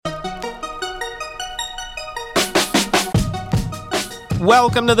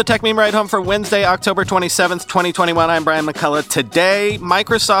Welcome to the Tech Meme Ride Home for Wednesday, October 27th, 2021. I'm Brian McCullough. Today,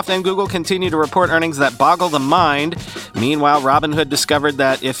 Microsoft and Google continue to report earnings that boggle the mind. Meanwhile, Robinhood discovered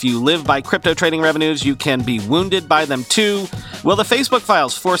that if you live by crypto trading revenues, you can be wounded by them too. Will the Facebook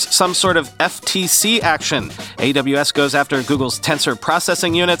files force some sort of FTC action? AWS goes after Google's tensor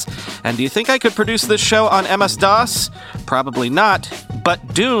processing units. And do you think I could produce this show on MS-DOS? Probably not,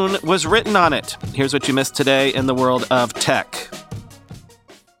 but Dune was written on it. Here's what you missed today in the world of tech.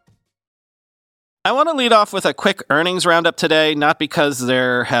 I want to lead off with a quick earnings roundup today, not because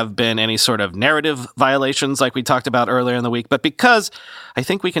there have been any sort of narrative violations like we talked about earlier in the week, but because I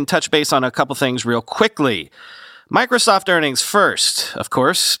think we can touch base on a couple things real quickly. Microsoft earnings first. Of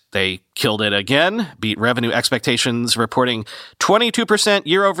course, they killed it again, beat revenue expectations, reporting 22%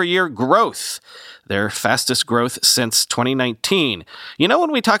 year-over-year growth, their fastest growth since 2019. You know,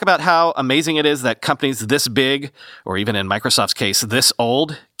 when we talk about how amazing it is that companies this big, or even in Microsoft's case, this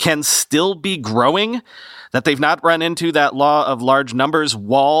old, can still be growing, that they've not run into that law of large numbers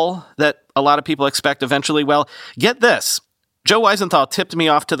wall that a lot of people expect eventually, well, get this. Joe Weisenthal tipped me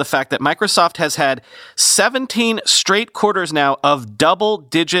off to the fact that Microsoft has had 17 straight quarters now of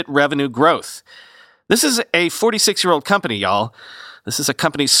double-digit revenue growth. This is a 46-year-old company, y'all. This is a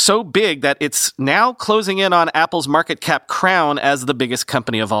company so big that it's now closing in on Apple's market cap crown as the biggest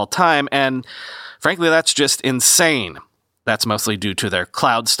company of all time, and frankly, that's just insane. That's mostly due to their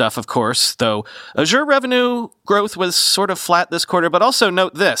cloud stuff, of course, though Azure revenue growth was sort of flat this quarter, but also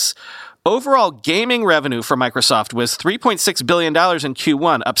note this. Overall gaming revenue for Microsoft was $3.6 billion in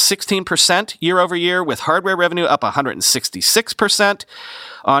Q1, up 16% year over year, with hardware revenue up 166%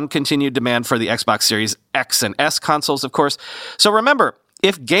 on continued demand for the Xbox Series X and S consoles, of course. So remember,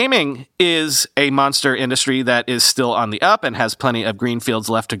 if gaming is a monster industry that is still on the up and has plenty of greenfields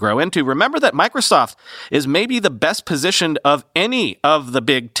left to grow into, remember that Microsoft is maybe the best positioned of any of the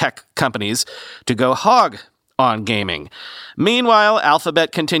big tech companies to go hog on gaming. Meanwhile,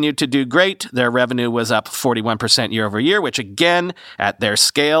 Alphabet continued to do great. Their revenue was up 41% year over year, which again, at their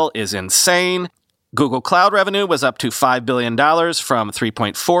scale, is insane. Google Cloud revenue was up to $5 billion from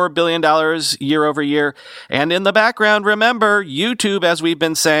 $3.4 billion year over year. And in the background, remember, YouTube, as we've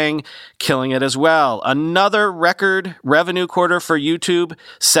been saying, killing it as well. Another record revenue quarter for YouTube,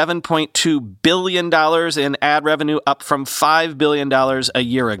 $7.2 billion in ad revenue, up from $5 billion a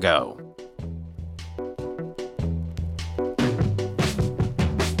year ago.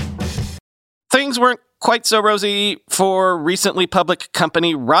 Things weren't quite so rosy for recently public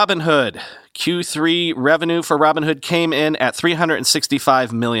company Robinhood. Q3 revenue for Robinhood came in at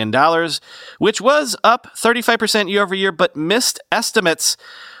 $365 million, which was up 35% year over year, but missed estimates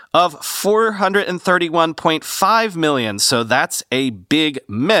of $431.5 million. So that's a big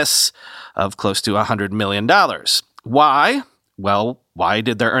miss of close to $100 million. Why? Well, why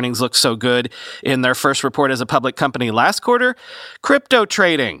did their earnings look so good in their first report as a public company last quarter? Crypto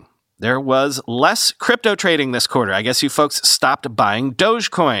trading. There was less crypto trading this quarter. I guess you folks stopped buying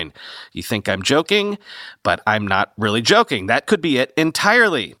Dogecoin. You think I'm joking, but I'm not really joking. That could be it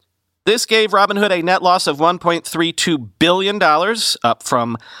entirely. This gave Robinhood a net loss of $1.32 billion, up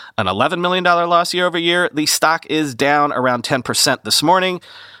from an $11 million loss year over year. The stock is down around 10% this morning.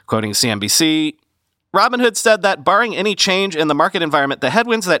 Quoting CNBC, Robinhood said that barring any change in the market environment, the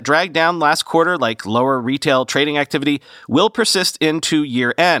headwinds that dragged down last quarter, like lower retail trading activity, will persist into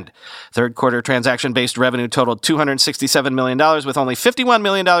year-end. Third quarter transaction-based revenue totaled $267 million, with only $51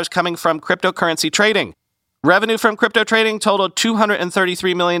 million coming from cryptocurrency trading. Revenue from crypto trading totaled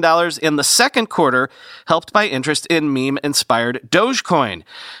 $233 million in the second quarter, helped by interest in meme-inspired Dogecoin.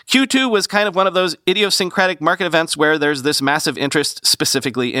 Q2 was kind of one of those idiosyncratic market events where there's this massive interest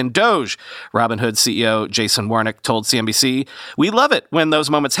specifically in Doge. Robinhood CEO Jason Warnick told CNBC, "We love it when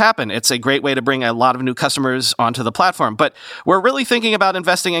those moments happen. It's a great way to bring a lot of new customers onto the platform, but we're really thinking about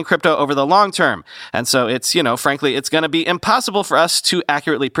investing in crypto over the long term. And so it's, frankly, it's going to be impossible for us to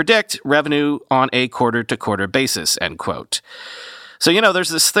accurately predict revenue on a quarter-to-quarter basis," end quote. So, there's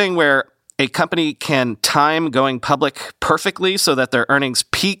this thing where a company can time going public perfectly so that their earnings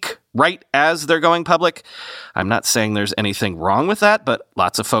peak right as they're going public. I'm not saying there's anything wrong with that, but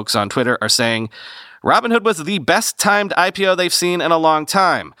lots of folks on Twitter are saying Robinhood was the best timed IPO they've seen in a long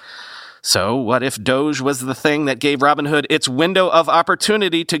time. So what if Doge was the thing that gave Robinhood its window of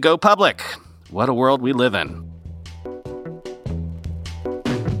opportunity to go public? What a world we live in.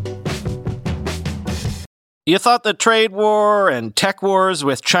 You thought the trade war and tech wars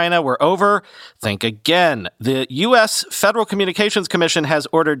with China were over? Think again. The U.S. Federal Communications Commission has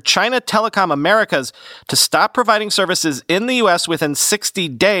ordered China Telecom Americas to stop providing services in the U.S. within 60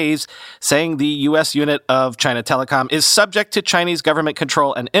 days, saying the U.S. unit of China Telecom is subject to Chinese government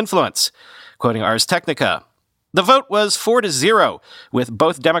control and influence. Quoting Ars Technica. The vote was 4-0, with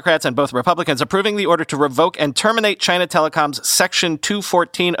both Democrats and both Republicans approving the order to revoke and terminate China Telecom's Section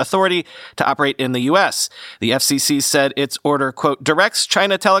 214 authority to operate in the U.S. The FCC said its order, quote, directs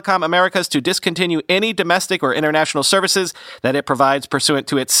China Telecom Americas to discontinue any domestic or international services that it provides pursuant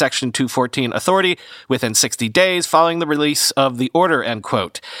to its Section 214 authority within 60 days following the release of the order, end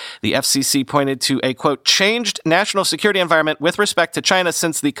quote. The FCC pointed to a, quote, changed national security environment with respect to China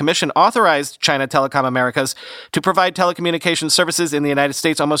since the Commission authorized China Telecom Americas to provide telecommunications services in the United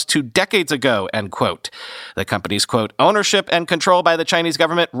States almost 2 decades ago, end quote. The company's, quote, ownership and control by the Chinese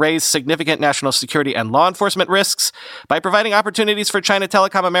government raised significant national security and law enforcement risks by providing opportunities for China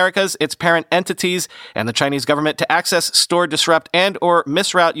Telecom Americas, its parent entities, and the Chinese government to access, store, disrupt, and or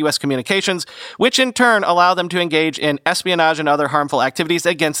misroute U.S. communications, which in turn allow them to engage in espionage and other harmful activities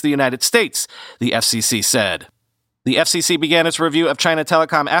against the United States, the FCC said. The FCC began its review of China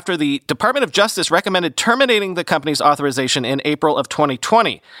Telecom after the Department of Justice recommended terminating the company's authorization in April of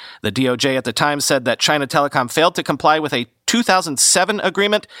 2020. The DOJ at the time said that China Telecom failed to comply with a 2007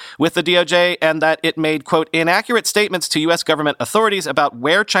 agreement with the DOJ and that it made, quote, inaccurate statements to U.S. government authorities about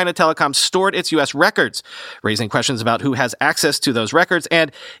where China Telecom stored its U.S. records, raising questions about who has access to those records,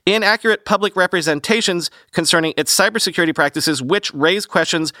 and inaccurate public representations concerning its cybersecurity practices, which raise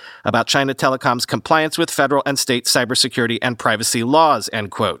questions about China Telecom's compliance with federal and state cybersecurity and privacy laws,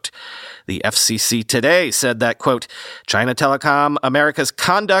 end quote. The FCC today said that, quote, China Telecom America's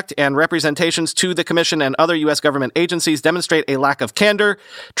conduct and representations to the Commission and other U.S. government agencies demonstrate a lack of candor,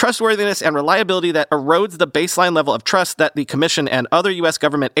 trustworthiness, and reliability that erodes the baseline level of trust that the Commission and other U.S.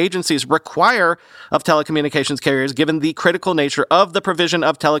 government agencies require of telecommunications carriers given the critical nature of the provision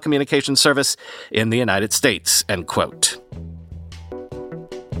of telecommunications service in the United States, end quote.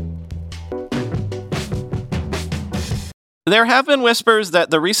 There have been whispers that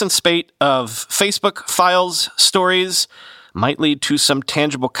the recent spate of Facebook files stories might lead to some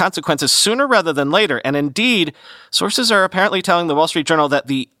tangible consequences sooner rather than later. And indeed, sources are apparently telling the Wall Street Journal that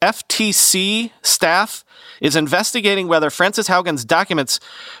the FTC staff is investigating whether Frances Haugen's documents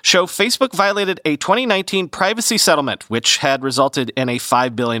show Facebook violated a 2019 privacy settlement, which had resulted in a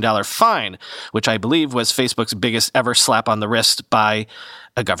 $5 billion fine, which I believe was Facebook's biggest ever slap on the wrist by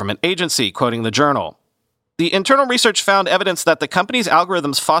a government agency, quoting the Journal. The internal research found evidence that the company's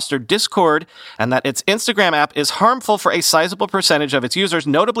algorithms foster discord and that its Instagram app is harmful for a sizable percentage of its users,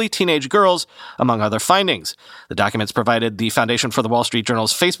 notably teenage girls, among other findings. The documents provided the foundation for the Wall Street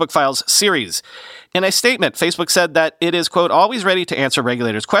Journal's Facebook Files series. In a statement, Facebook said that it is, quote, always ready to answer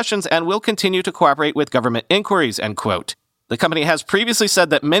regulators' questions and will continue to cooperate with government inquiries, end quote. The company has previously said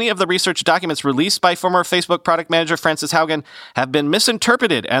that many of the research documents released by former Facebook product manager Frances Haugen have been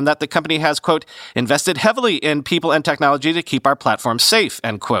misinterpreted and that the company has, quote, invested heavily in people and technology to keep our platform safe,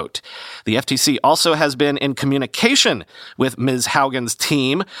 end quote. The FTC also has been in communication with Ms. Haugen's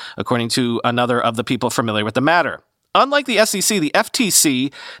team, according to another of the people familiar with the matter. Unlike the SEC, the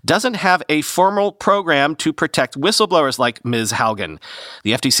FTC doesn't have a formal program to protect whistleblowers like Ms. Haugen.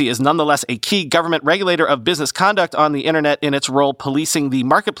 The FTC is nonetheless a key government regulator of business conduct on the internet in its role policing the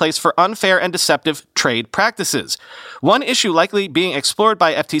marketplace for unfair and deceptive trade practices. One issue likely being explored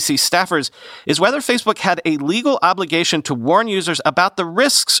by FTC staffers is whether Facebook had a legal obligation to warn users about the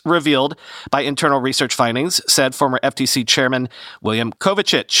risks revealed by internal research findings, said former FTC Chairman William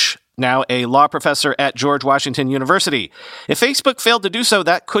Kovacic, now a law professor at George Washington University. If Facebook failed to do so,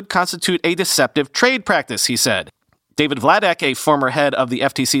 that could constitute a deceptive trade practice, he said. David Vladek, a former head of the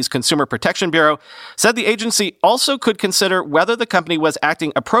FTC's Consumer Protection Bureau, said the agency also could consider whether the company was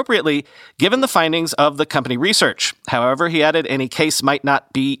acting appropriately given the findings of the company research. However, he added any case might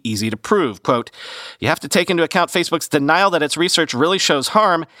not be easy to prove. Quote, you have to take into account Facebook's denial that its research really shows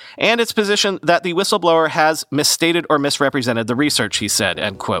harm and its position that the whistleblower has misstated or misrepresented the research, he said,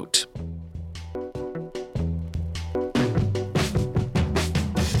 end quote.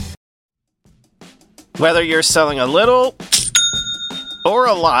 Whether you're selling a little or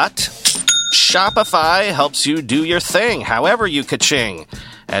a lot, Shopify helps you do your thing, however you ka-ching.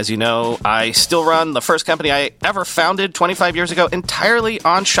 As you know, I still run the first company I ever founded 25 years ago entirely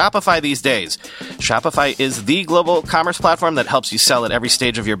on Shopify these days. Shopify is the global commerce platform that helps you sell at every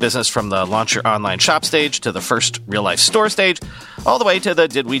stage of your business, from the launch your online shop stage to the first real-life store stage, all the way to the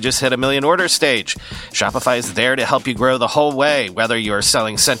did we just hit a million orders stage. Shopify is there to help you grow the whole way. Whether you're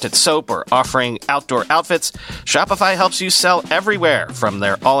selling scented soap or offering outdoor outfits, Shopify helps you sell everywhere, from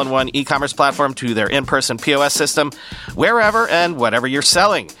their all-in-one e-commerce platform to their in-person POS system. Wherever and whatever you're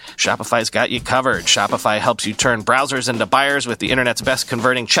selling, Shopify's got you covered. Shopify helps you turn browsers into buyers with the internet's best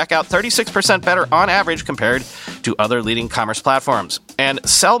converting checkout, 36% better on average compared to other leading commerce platforms. And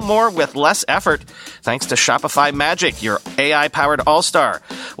sell more with less effort thanks to Shopify Magic, your AI-powered all-star.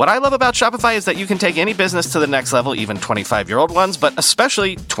 What I love about Shopify is that you can take any business to the next level, even 25-year-old ones, but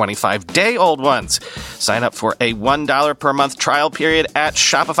especially 25-day-old ones. Sign up for a $1 per month trial period at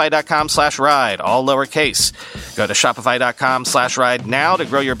shopify.com/ride, all lowercase. Go to shopify.com/ride now to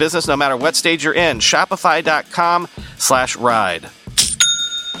grow your business no matter what stage you're in. Shopify.com/ride.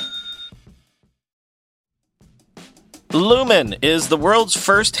 Lumen is the world's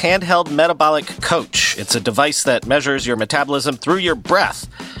first handheld metabolic coach. It's a device that measures your metabolism through your breath.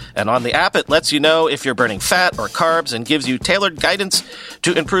 And on the app, it lets you know if you're burning fat or carbs and gives you tailored guidance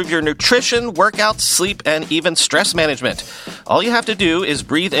to improve your nutrition, workouts, sleep, and even stress management. All you have to do is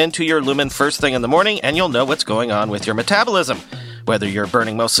breathe into your Lumen first thing in the morning, and you'll know what's going on with your metabolism, whether you're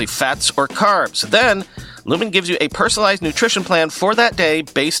burning mostly fats or carbs. Then, Lumen gives you a personalized nutrition plan for that day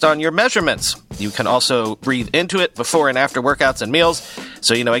based on your measurements. You can also breathe into it before and after workouts and meals,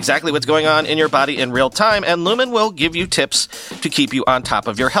 so you know exactly what's going on in your body in real time, and Lumen will give you tips to keep you on top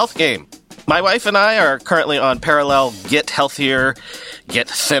of your health game. My wife and I are currently on parallel get healthier, get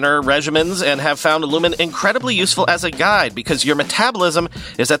thinner regimens and have found Lumen incredibly useful as a guide because your metabolism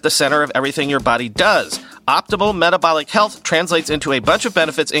is at the center of everything your body does. Optimal metabolic health translates into a bunch of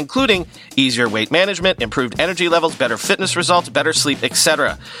benefits, including easier weight management, improved energy levels, better fitness results, better sleep,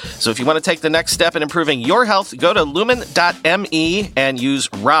 etc. So if you want to take the next step in improving your health, go to lumen.me and use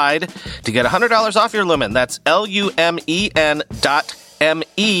RIDE to get $100 off your Lumen. That's lumen.me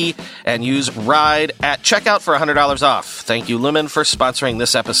and use RIDE at checkout for $100 off. Thank you, Lumen, for sponsoring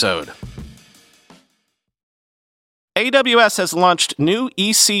this episode. AWS has launched new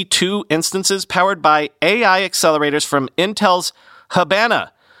EC2 instances powered by AI accelerators from Intel's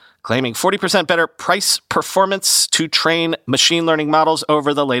Habana, claiming 40% better price performance to train machine learning models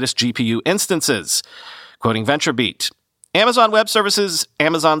over the latest GPU instances. Quoting VentureBeat, Amazon Web Services,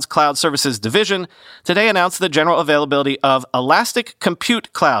 Amazon's cloud services division, today announced the general availability of Elastic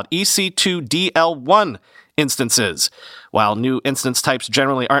Compute Cloud EC2 DL1 instances. While new instance types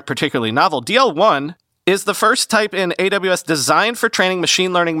generally aren't particularly novel, DL1 is the first type in AWS designed for training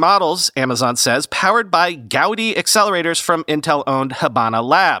machine learning models, Amazon says, powered by Gaudi accelerators from Intel-owned Habana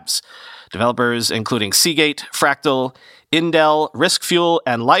Labs. Developers including Seagate, Fractal, Indel, RiskFuel,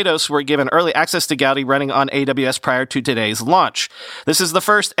 and Leidos were given early access to Gaudi running on AWS prior to today's launch. This is the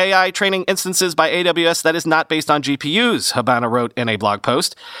first AI training instances by AWS that is not based on GPUs, Habana wrote in a blog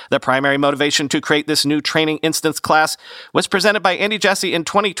post. The primary motivation to create this new training instance class was presented by Andy Jassy in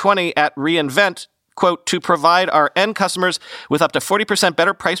 2020 at reInvent, quote, to provide our end customers with up to 40%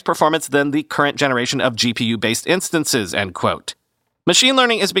 better price performance than the current generation of GPU-based instances, end quote. Machine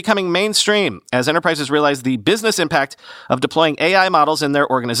learning is becoming mainstream as enterprises realize the business impact of deploying AI models in their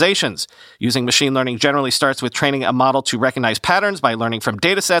organizations. Using machine learning generally starts with training a model to recognize patterns by learning from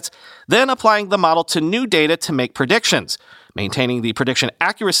datasets, then applying the model to new data to make predictions. Maintaining the prediction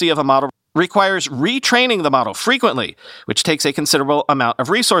accuracy of a model requires retraining the model frequently, which takes a considerable amount of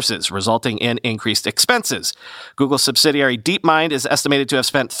resources, resulting in increased expenses. Google subsidiary DeepMind is estimated to have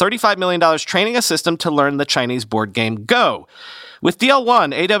spent $35 million training a system to learn the Chinese board game Go. With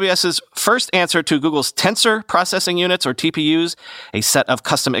DL1, AWS's first answer to Google's Tensor Processing Units, or TPUs, a set of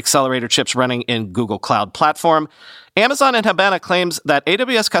custom accelerator chips running in Google Cloud Platform, Amazon and Habana claims that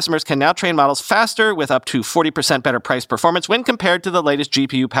AWS customers can now train models faster with up to 40% better price performance when compared to the latest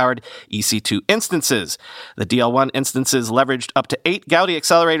GPU-powered EC2 instances. The DL1 instances leveraged up to 8 Gaudi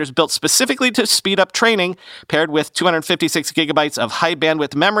accelerators built specifically to speed up training, paired with 256 gigabytes of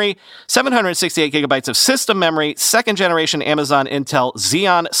high-bandwidth memory, 768 gigabytes of system memory, second-generation Amazon Intel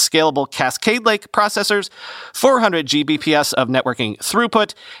Xeon Scalable Cascade Lake processors, 400 Gbps of networking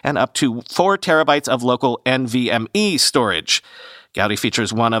throughput, and up to 4 terabytes of local NVMe storage. Gaudi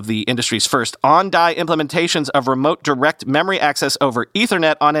features one of the industry's first on-die implementations of remote direct memory access over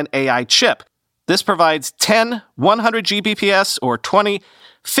Ethernet on an AI chip. This provides 10 100 Gbps or 20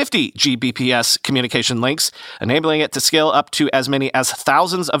 50 Gbps communication links, enabling it to scale up to as many as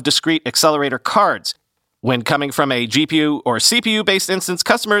thousands of discrete accelerator cards. When coming from a GPU or CPU-based instance,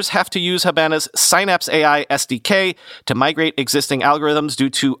 customers have to use Habana's Synapse AI SDK to migrate existing algorithms due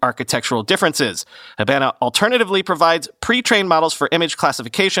to architectural differences. Habana alternatively provides pre-trained models for image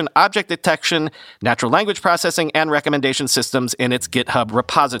classification, object detection, natural language processing, and recommendation systems in its GitHub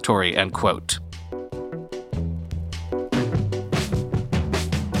repository, end quote.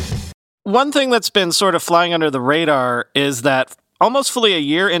 One thing that's been sort of flying under the radar is that almost fully a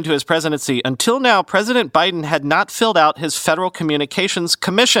year into his presidency, until now, President Biden had not filled out his Federal Communications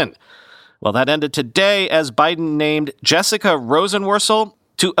Commission. Well, that ended today as Biden named Jessica Rosenworcel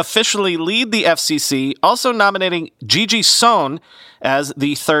to officially lead the FCC, also nominating Gigi Sohn as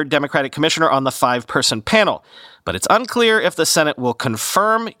the third Democratic commissioner on the 5-person panel. But it's unclear if the Senate will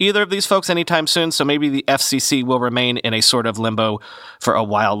confirm either of these folks anytime soon, so maybe the FCC will remain in a sort of limbo for a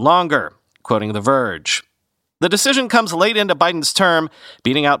while longer, quoting The Verge. The decision comes late into Biden's term,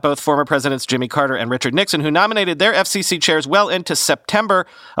 beating out both former presidents Jimmy Carter and Richard Nixon, who nominated their FCC chairs well into September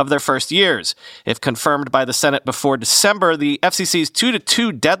of their first years. If confirmed by the Senate before December, the FCC's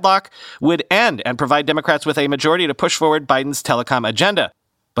 2-2 deadlock would end and provide Democrats with a majority to push forward Biden's telecom agenda.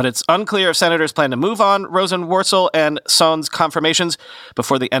 But it's unclear if senators plan to move on Rosenworcel and Sohn's confirmations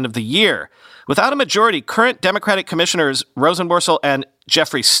before the end of the year. Without a majority, current Democratic commissioners Rosenworcel and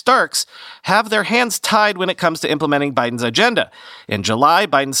Jeffrey Starks have their hands tied when it comes to implementing Biden's agenda. In July,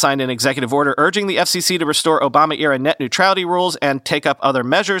 Biden signed an executive order urging the FCC to restore Obama-era net neutrality rules and take up other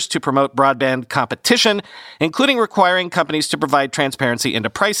measures to promote broadband competition, including requiring companies to provide transparency into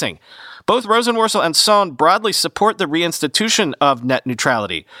pricing. Both Rosenworcel and Sohn broadly support the reinstitution of net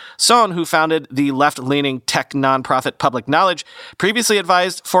neutrality. Sohn, who founded the left-leaning tech nonprofit Public Knowledge, previously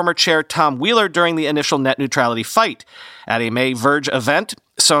advised former chair Tom Wheeler during the initial net neutrality fight. At a May Verge event,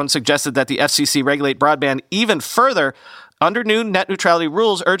 Sohn suggested that the FCC regulate broadband even further under new net neutrality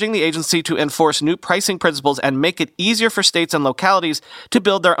rules, urging the agency to enforce new pricing principles and make it easier for states and localities to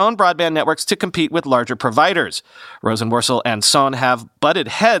build their own broadband networks to compete with larger providers. Rosenworcel and Sohn have butted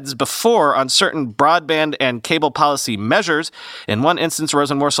heads before on certain broadband and cable policy measures. In one instance,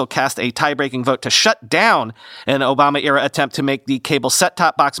 Rosenworcel cast a tie-breaking vote to shut down an Obama-era attempt to make the cable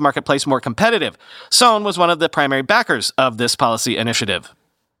set-top box marketplace more competitive. Sohn was one of the primary backers of this policy initiative.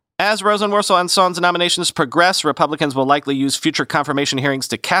 As Rosenworcel and Sohn's nominations progress, Republicans will likely use future confirmation hearings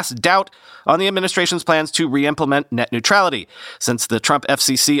to cast doubt on the administration's plans to re-implement net neutrality. Since the Trump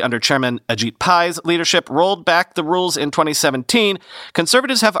FCC under Chairman Ajit Pai's leadership rolled back the rules in 2017,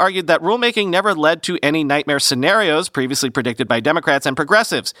 conservatives have argued that rulemaking never led to any nightmare scenarios previously predicted by Democrats and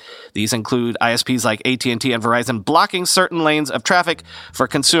progressives. These include ISPs like AT&T and Verizon blocking certain lanes of traffic for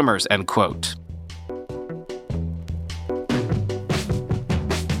consumers, end quote.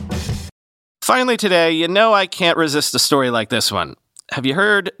 Finally today, I can't resist a story like this one. Have you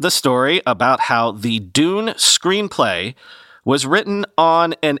heard the story about how the Dune screenplay was written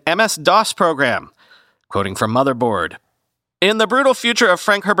on an MS-DOS program? Quoting from Motherboard. In the brutal future of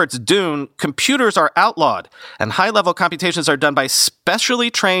Frank Herbert's Dune, computers are outlawed, and high-level computations are done by specially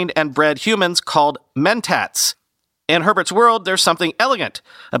trained and bred humans called mentats. In Herbert's world, there's something elegant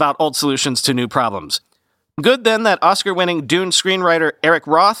about old solutions to new problems. Good, then, that Oscar-winning Dune screenwriter Eric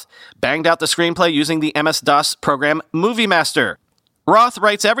Roth banged out the screenplay using the MS-DOS program Movie Master. Roth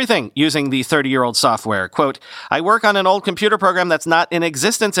writes everything using the 30-year-old software. Quote, "I work on an old computer program that's not in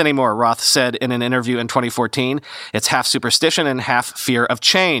existence anymore," Roth said in an interview in 2014. "It's half superstition and half fear of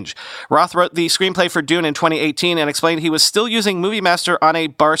change." Roth wrote the screenplay for Dune in 2018 and explained he was still using Movie Master on a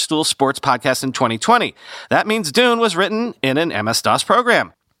Barstool Sports podcast in 2020. That means Dune was written in an MS-DOS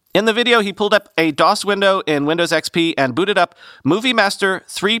program. In the video, he pulled up a DOS window in Windows XP and booted up Movie Master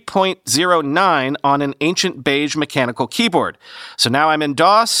 3.09 on an ancient beige mechanical keyboard. "So now I'm in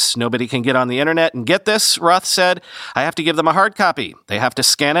DOS. Nobody can get on the internet and get this," Roth said. "I have to give them a hard copy. They have to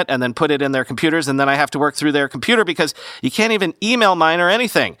scan it and then put it in their computers, and then I have to work through their computer because you can't even email mine or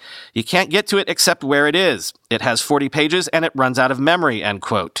anything. You can't get to it except where it is. It has 40 pages and it runs out of memory," end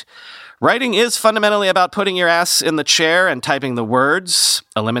quote. Writing is fundamentally about putting your ass in the chair and typing the words,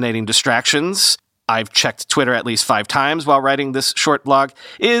 eliminating distractions. I've checked Twitter at least 5 times while writing this short blog,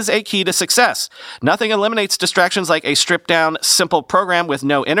 is a key to success. Nothing eliminates distractions like a stripped-down, simple program with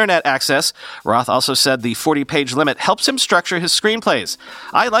no internet access. Roth also said the 40-page limit helps him structure his screenplays.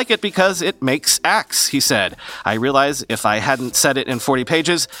 "I like it because it makes acts," he said. "I realize if I hadn't said it in 40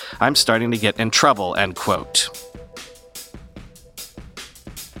 pages, I'm starting to get in trouble," end quote.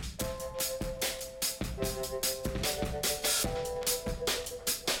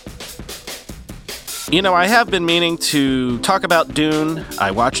 I have been meaning to talk about Dune.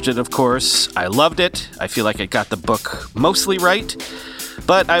 I watched it, of course. I loved it. I feel like it got the book mostly right.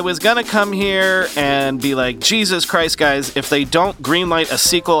 But I was gonna come here and be like, Jesus Christ, guys, if they don't greenlight a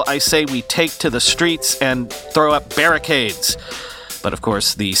sequel, I say we take to the streets and throw up barricades. But of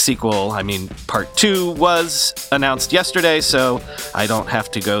course, the sequel, part 2, was announced yesterday, so I don't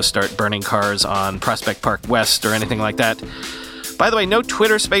have to go start burning cars on Prospect Park West or anything like that. By the way, no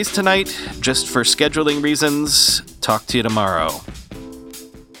Twitter space tonight, just for scheduling reasons. Talk to you tomorrow.